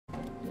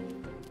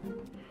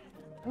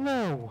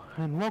Hello,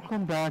 and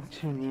welcome back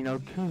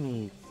to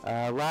Kuni.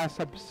 Last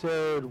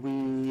episode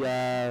we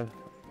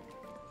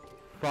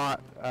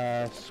fought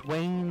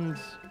Swain's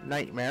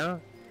nightmare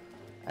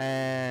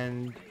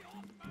and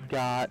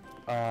got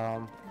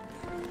all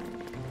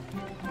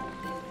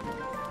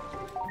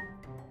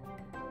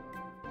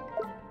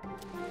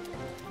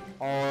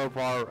of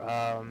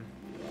our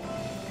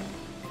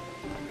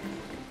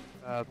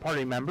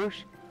party members.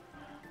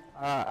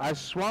 I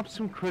swapped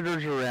some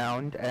critters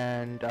around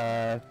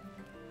and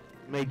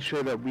made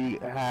sure that we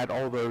had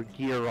all their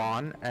gear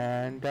on,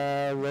 and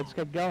let's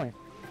get going.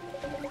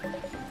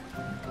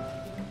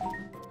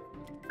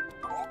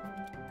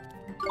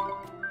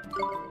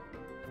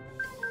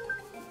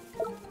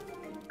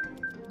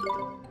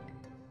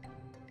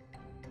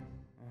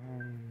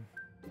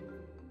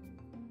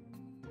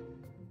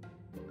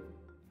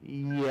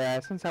 Yeah,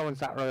 since that one's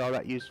not really all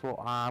that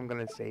useful, I'm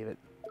gonna save it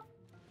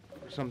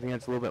for something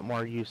that's a little bit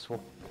more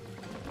useful.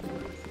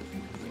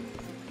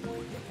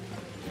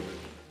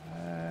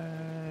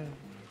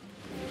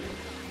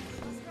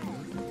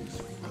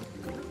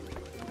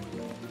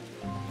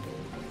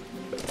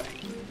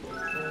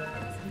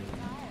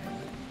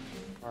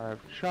 Bar of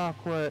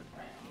chocolate.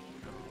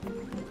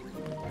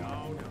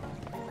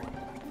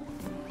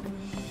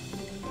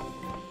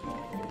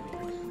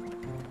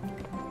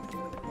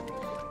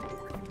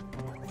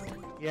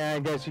 Yeah, I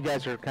guess you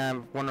guys are kind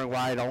of wondering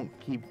why I don't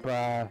keep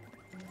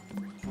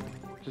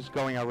just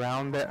going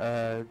around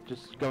it,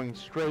 just going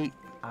straight.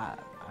 I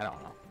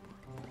don't know.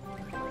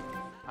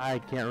 I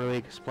can't really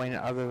explain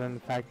it other than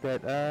the fact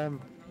that,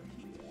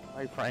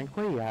 quite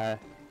frankly,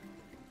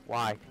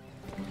 why?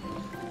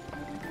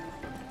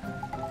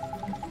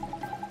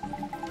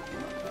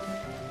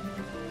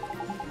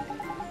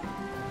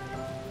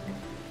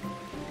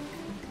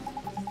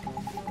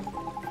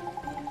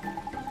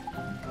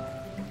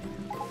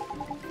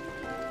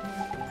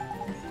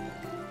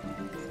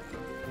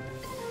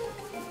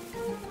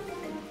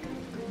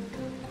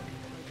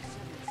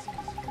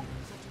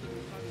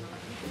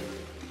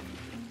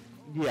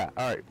 Yeah,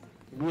 alright.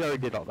 We already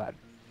did all that.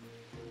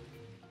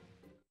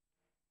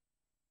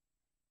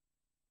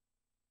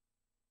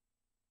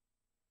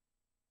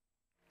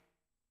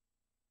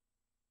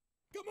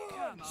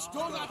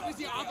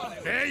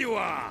 There you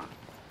are!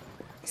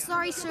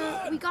 Sorry,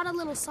 sir. We got a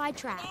little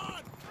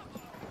sidetracked.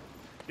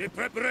 The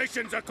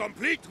preparations are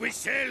complete. We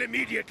sail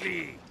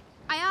immediately.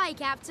 Aye, aye,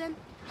 Captain.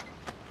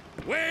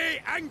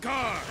 Weigh anchor!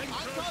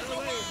 Anchors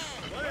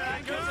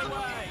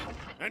away!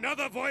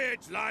 Another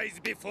voyage lies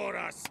before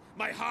us.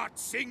 My heart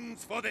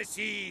sings for the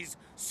seas.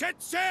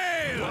 Set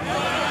sail!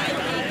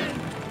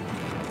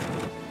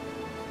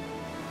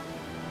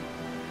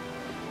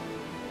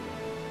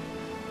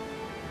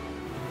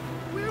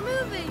 We're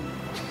moving!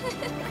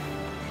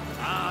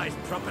 It's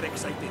proper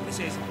exciting, this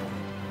is.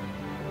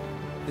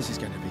 This is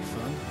going to be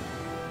fun.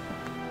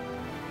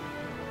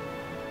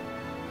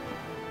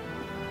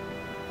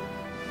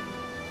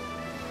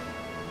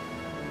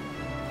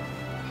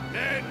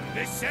 Then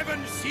the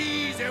seven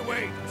seas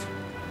await.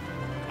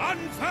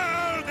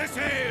 Unfurl the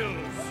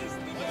sails!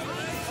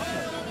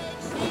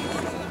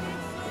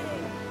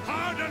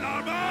 Hard on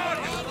our mark!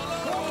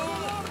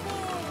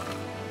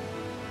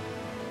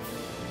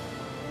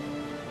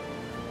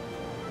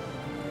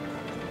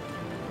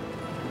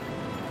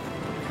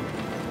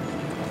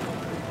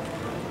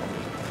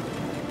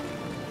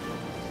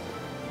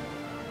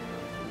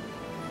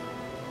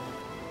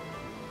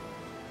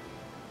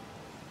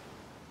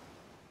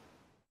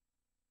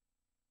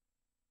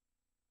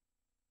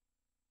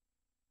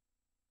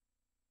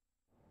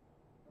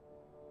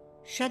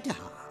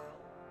 Shadar,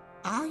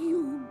 are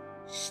you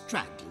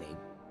struggling?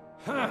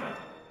 Huh.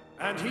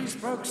 And he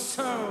spoke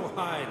so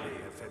highly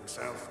of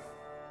himself.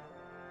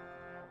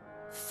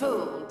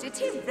 Fool, did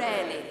he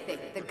really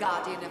think the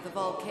Guardian of the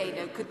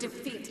Volcano could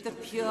defeat the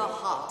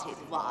pure-hearted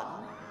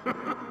one?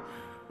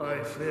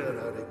 I fear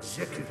our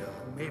executor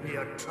may be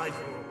a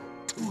trifle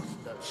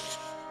toothless.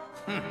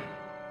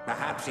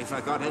 Perhaps he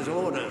forgot his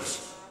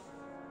orders.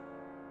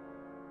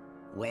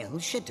 Well,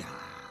 Shadar,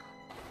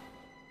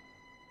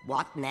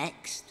 what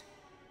next?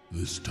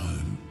 This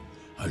time,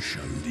 I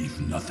shall leave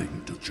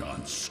nothing to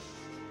chance.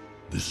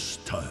 This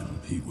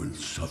time, he will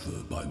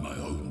suffer by my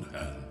own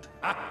hand.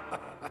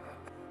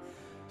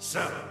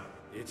 So,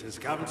 it has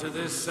come to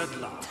this at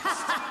last.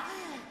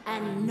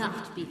 And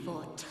not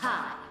before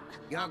time.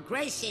 Your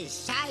Grace's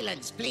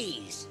silence,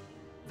 please.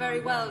 Very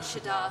well,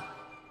 Shadar.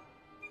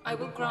 I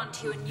will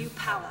grant you a new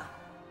power.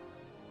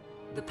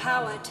 The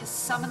power to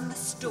summon the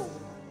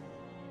storm.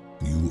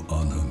 You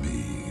honor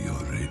me,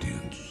 your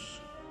radiance.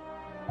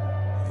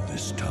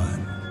 This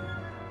time,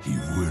 he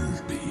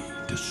will be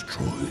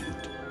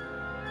destroyed.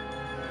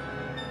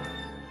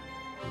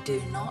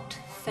 Do not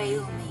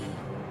fail me,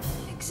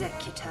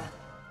 Executor.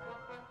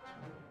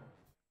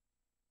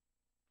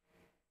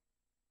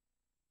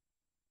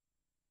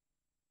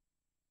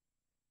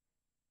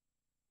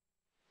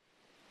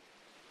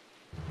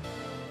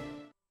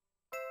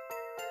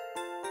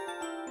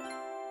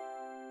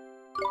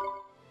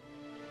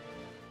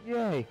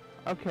 Yay.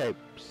 Okay,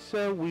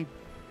 so we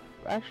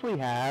actually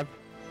have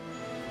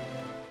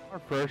our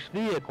first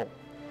vehicle.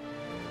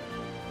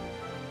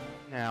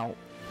 Now,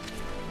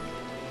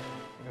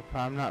 if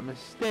I'm not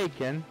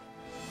mistaken,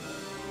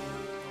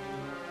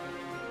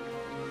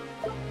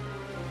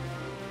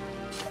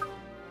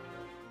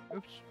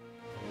 oops.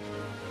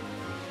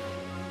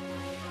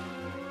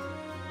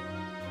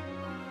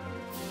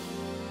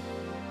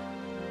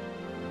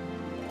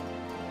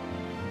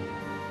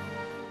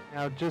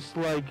 Now, just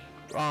like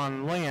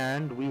on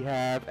land, we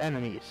have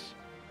enemies.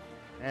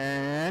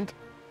 And...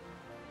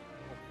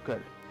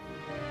 good.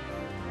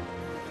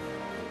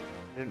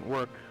 Didn't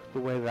work the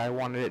way that I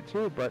wanted it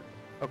to, but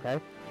okay.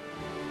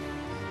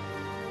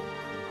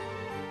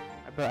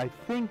 But I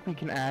think we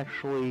can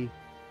actually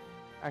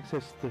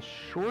access the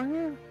shore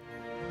here?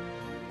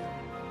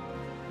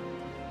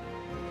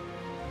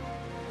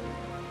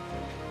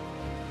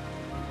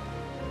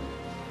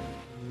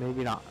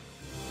 Maybe not.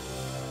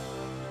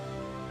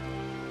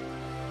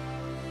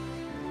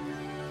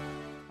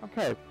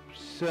 Okay,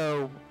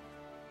 so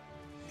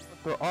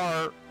there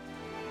are...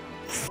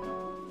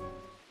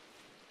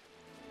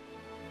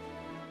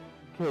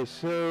 Okay,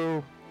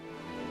 so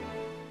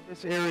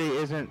this area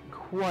isn't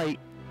quite...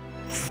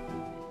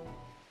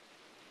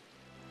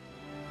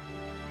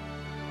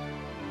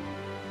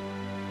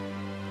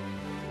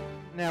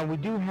 Now, we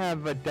do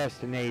have a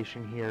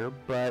destination here,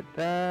 but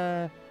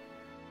I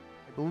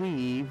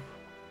believe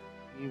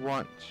we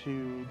want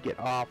to get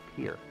off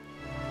here.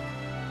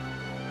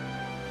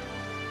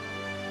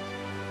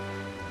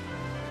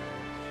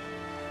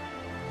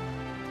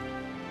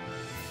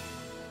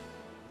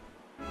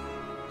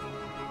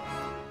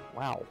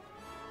 Wow.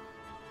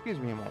 Excuse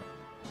me a moment.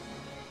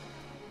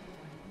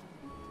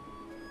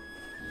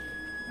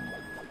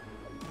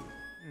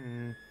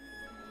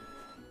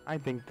 I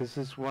think this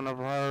is one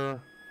of our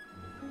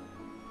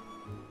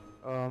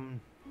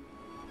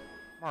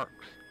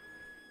marks.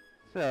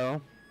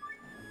 So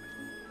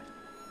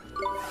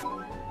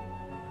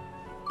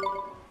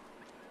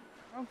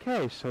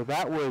okay, so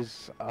that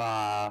was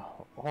a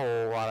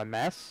whole lot of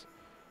mess.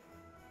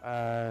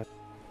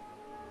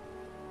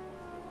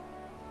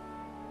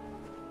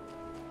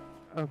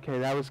 Okay,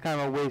 that was kind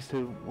of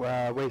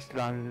wasted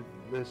on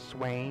this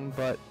Swain,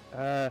 but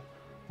hold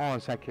on a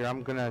sec here.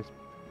 I'm gonna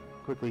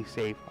quickly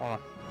save. Hold on.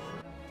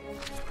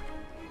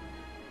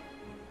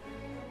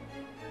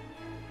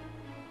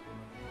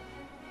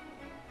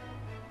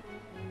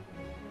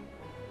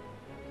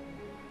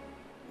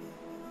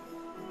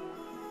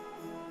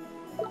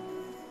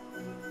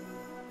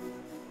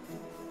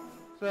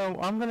 So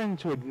I'm going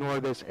to ignore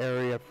this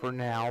area for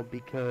now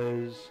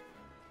because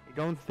I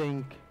don't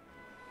think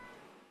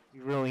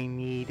you really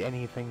need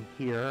anything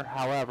here.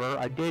 However,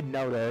 I did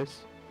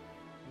notice,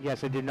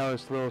 yes, I did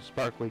notice a little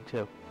sparkly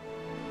too.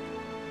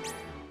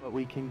 But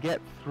we can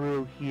get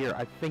through here,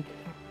 I think.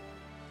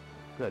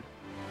 Good.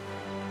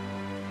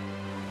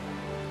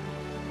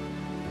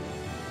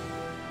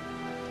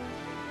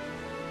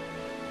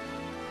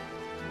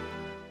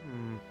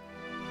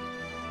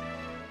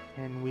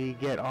 Can we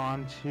get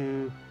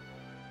onto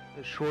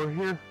the shore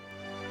here?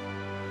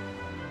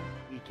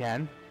 We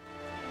can.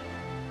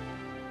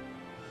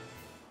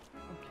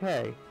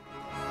 Okay.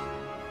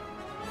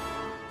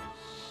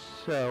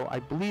 So, I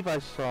believe I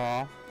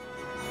saw,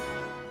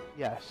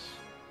 yes,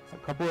 a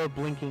couple of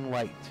blinking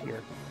lights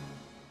here.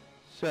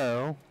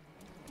 So,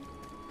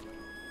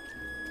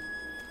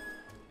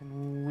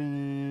 can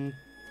we...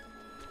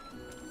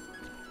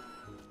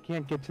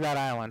 Can't get to that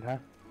island, huh?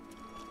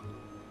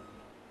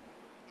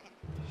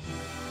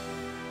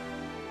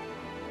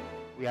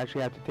 We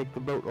actually have to take the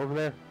boat over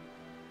there?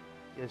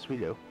 Yes, we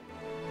do.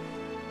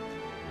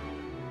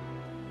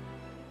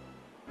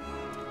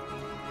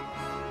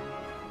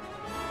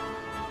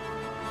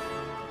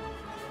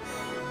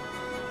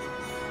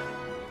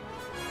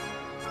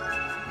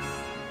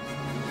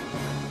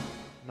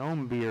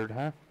 Gnome beard,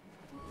 huh?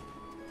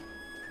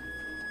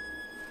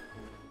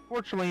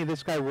 Fortunately,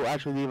 this guy will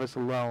actually leave us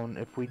alone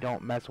if we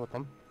don't mess with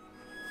him.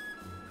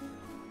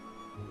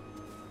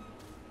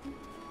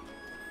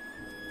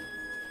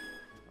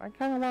 I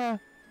kind of want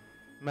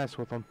to mess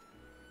with him.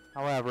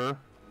 However...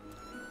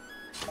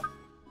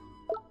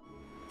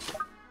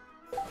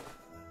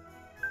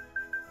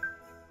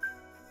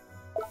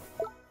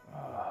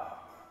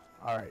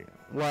 Alright,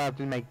 we'll have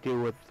to make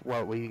do with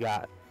what we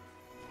got.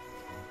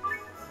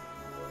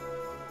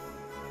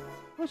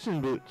 Puss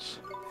in Boots.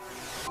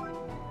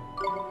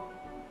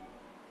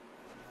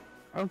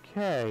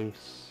 Okay,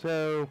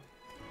 so...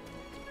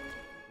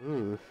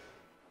 Ooh.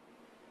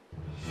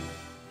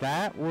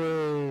 That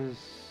was...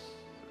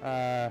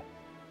 a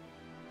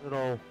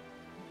little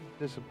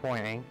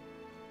disappointing.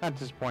 Not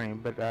disappointing,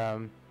 but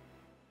a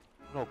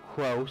little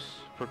close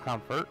for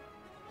comfort.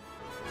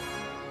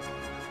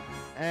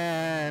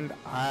 And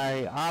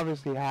I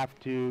obviously have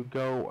to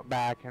go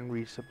back and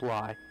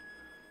resupply.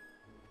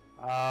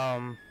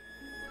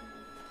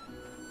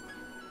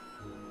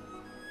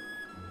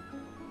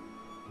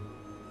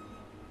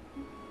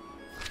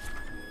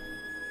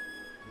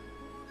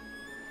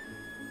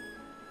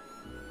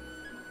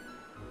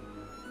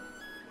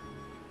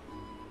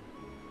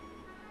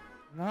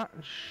 Not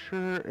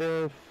sure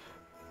if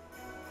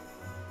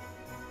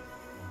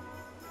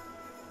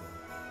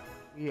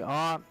we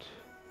ought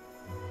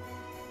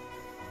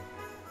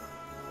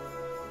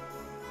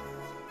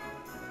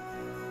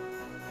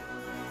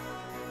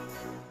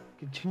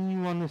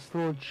continue on this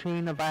little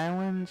chain of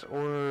islands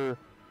or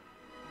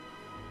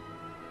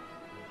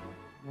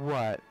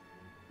what?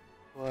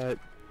 But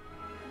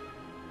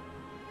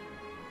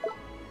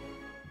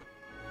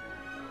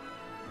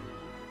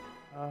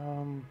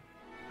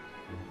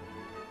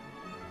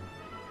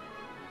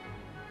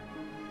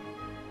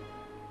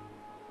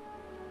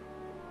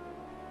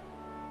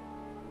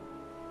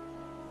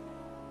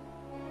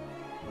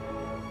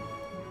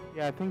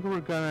yeah, I think we're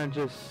gonna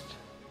just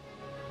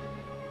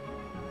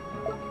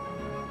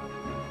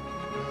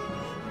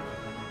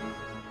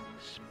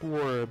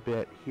explore a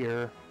bit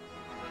here.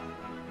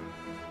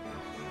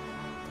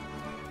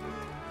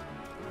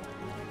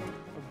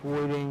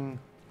 Avoiding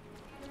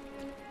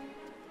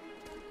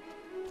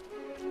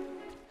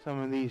some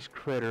of these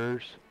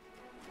critters.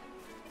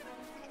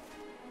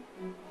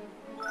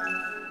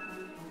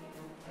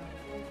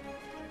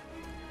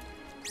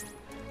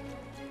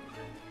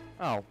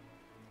 Oh,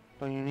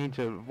 but you need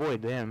to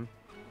avoid him.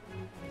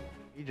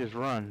 He just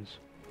runs.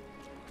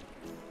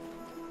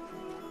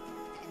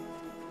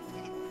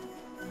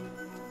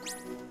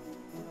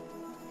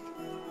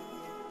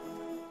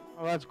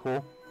 Oh, that's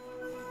cool.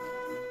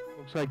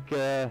 Looks like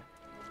these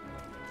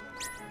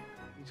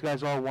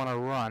guys all want to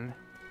run.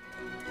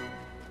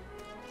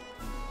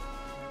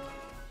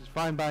 Which is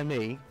fine by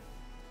me.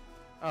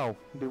 Oh,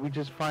 did we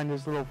just find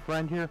his little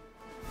friend here?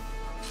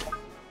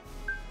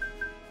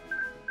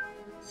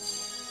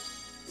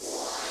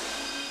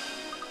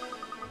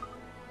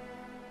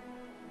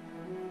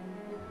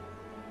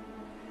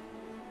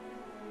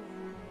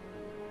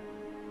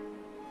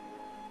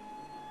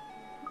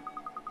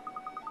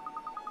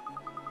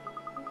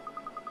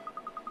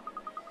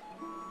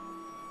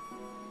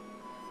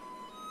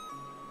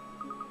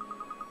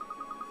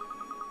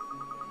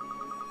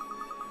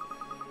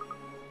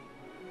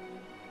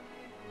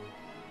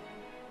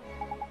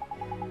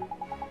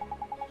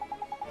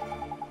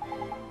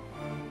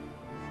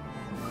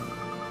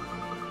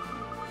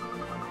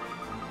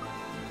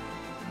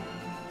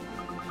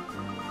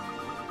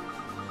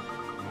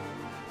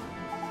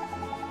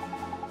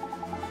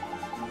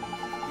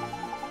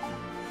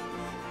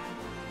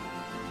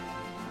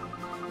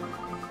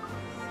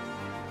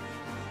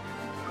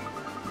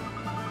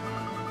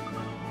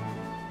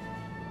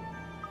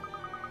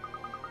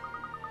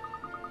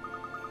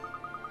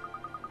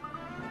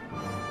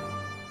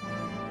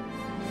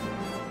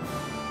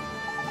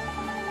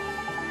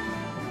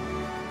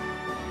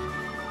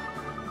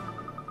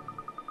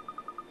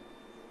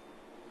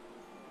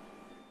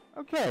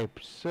 Okay,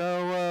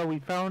 so we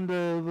found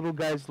the little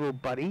guy's little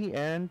buddy,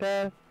 and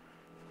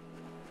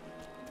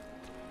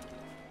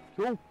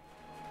cool.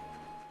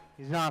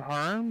 He's not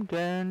harmed,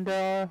 and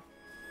that's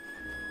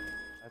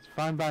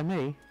fine by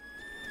me.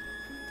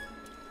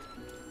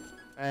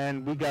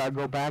 And we gotta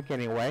go back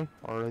anyway,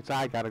 or it's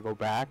I gotta go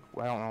back.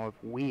 Well, I don't know if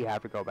we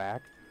have to go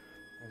back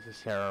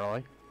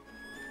necessarily.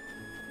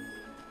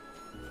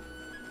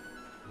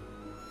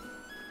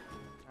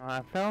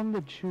 I found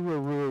the two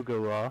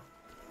arugula.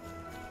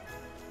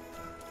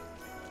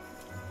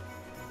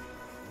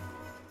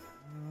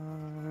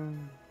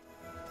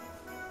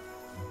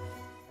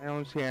 I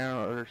don't see any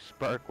other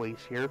sparklies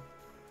here.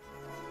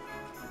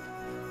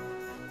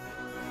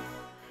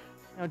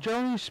 Now,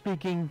 generally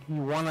speaking,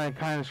 you want to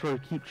kind of sort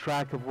of keep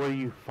track of where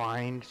you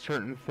find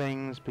certain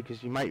things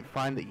because you might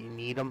find that you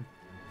need them.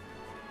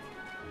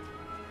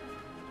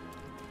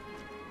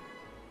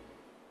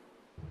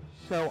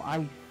 So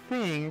I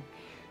think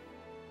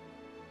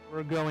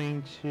we're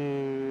going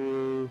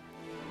to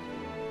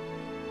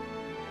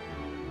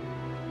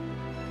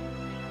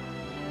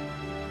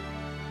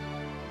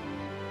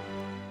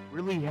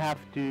really have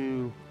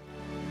to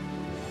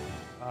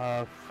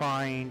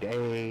find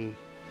a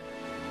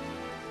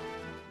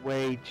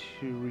way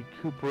to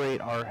recuperate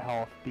our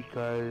health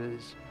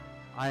because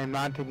I am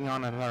not taking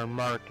on another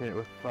market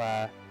with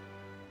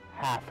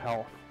half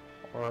health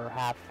or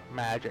half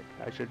magic,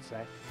 I should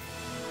say.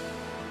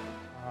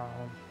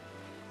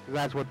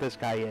 That's what this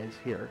guy is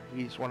here.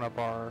 He's one of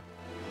our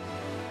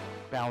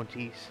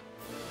bounties.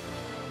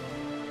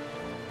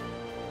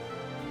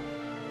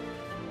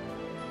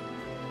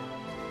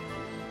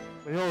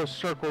 But he'll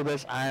circle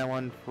this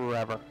island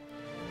forever.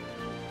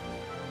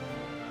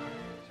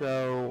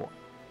 So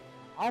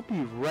I'll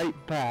be right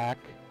back.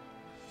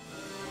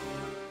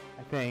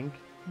 I think.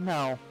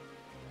 No.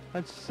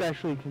 Let's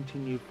actually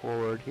continue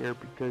forward here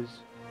because,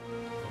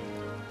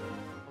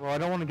 well, I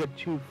don't want to get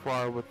too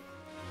far with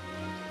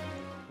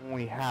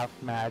only half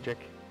magic.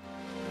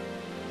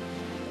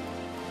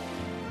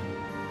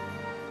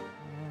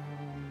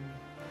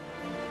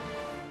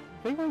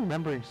 I think I'm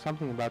remembering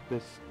something about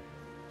this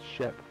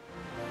ship.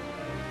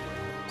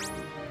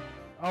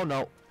 Oh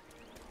no.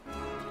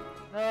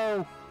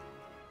 No!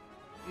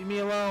 Leave me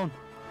alone!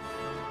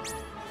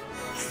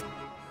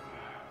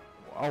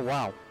 Oh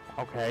wow.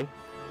 Okay.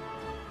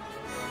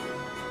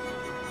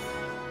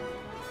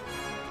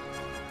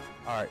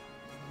 Alright.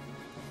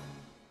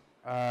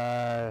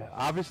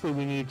 Obviously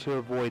we need to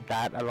avoid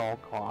that at all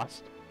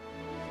costs.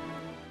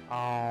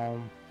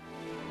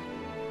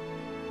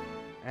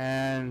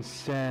 And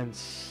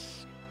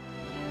since...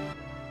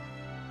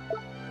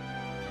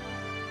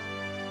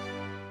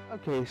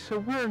 Okay, so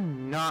we're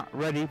not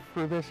ready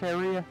for this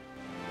area.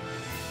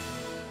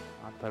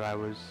 Not that I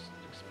was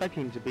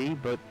expecting to be,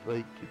 but,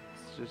 like,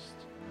 it's just...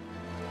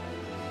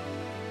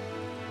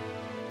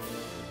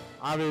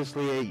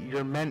 Obviously,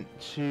 you're meant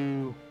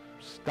to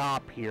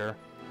stop here.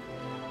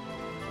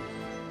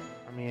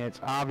 I mean, it's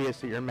obvious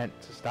that you're meant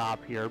to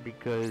stop here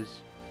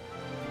because...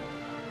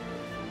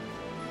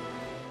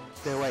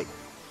 Stay away.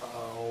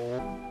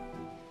 Oh.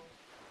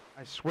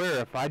 I swear,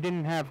 if I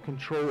didn't have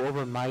control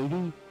over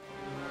Mighty...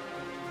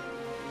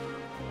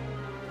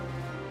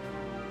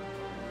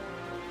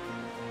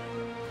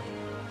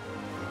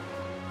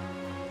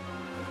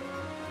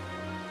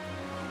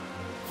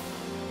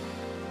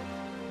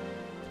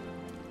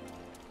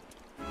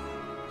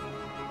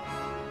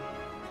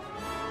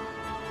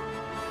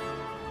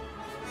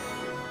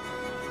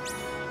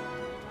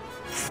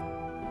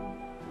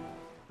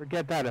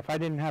 Forget that, if I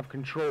didn't have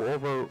control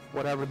over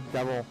whatever the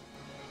devil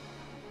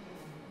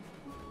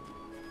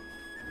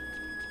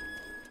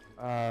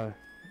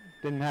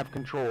didn't have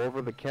control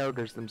over the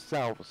characters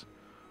themselves,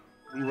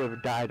 we would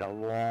have died a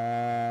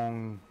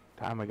long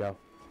time ago.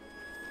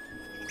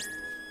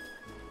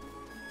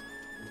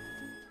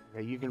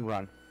 Okay, you can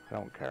run. I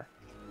don't care.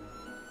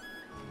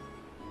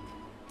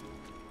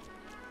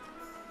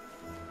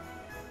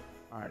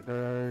 Alright,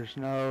 there's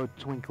no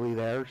twinkly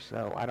there,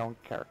 so I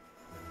don't care.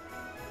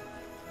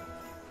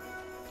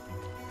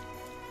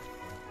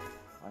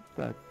 What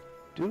the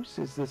deuce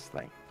is this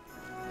thing?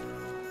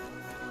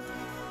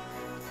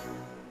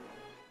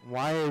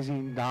 Why is he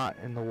not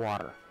in the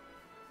water?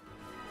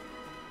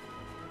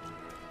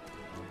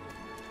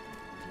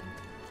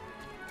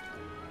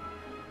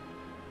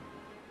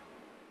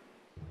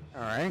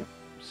 Alright,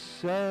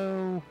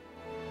 so...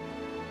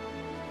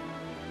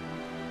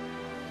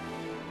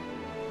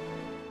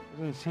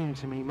 Doesn't seem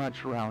to be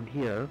much around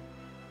here.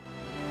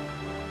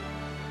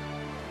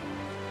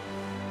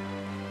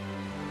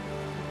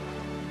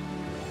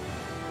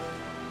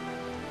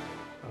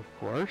 Of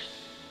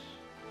course.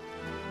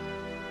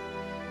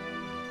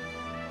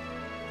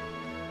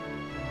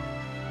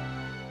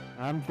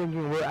 I'm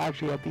thinking we're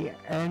actually at the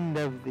end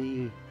of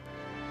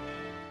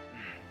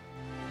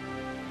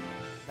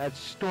that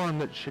storm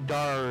that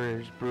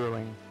Shadar is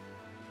brewing.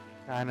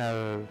 Kind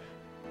of...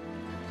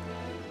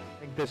 I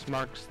think this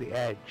marks the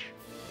edge.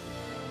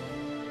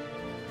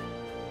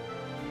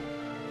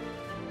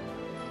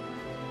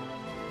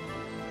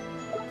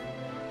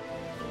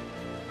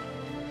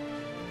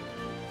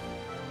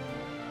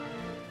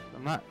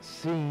 I'm not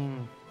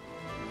seeing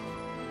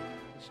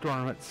the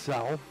storm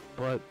itself,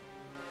 but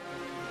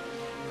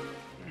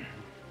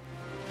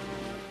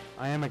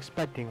I am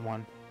expecting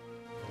one.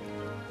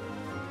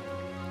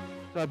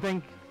 So I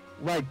think,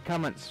 like,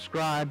 comment,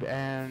 subscribe,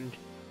 and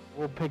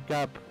we'll pick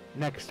up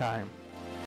next time.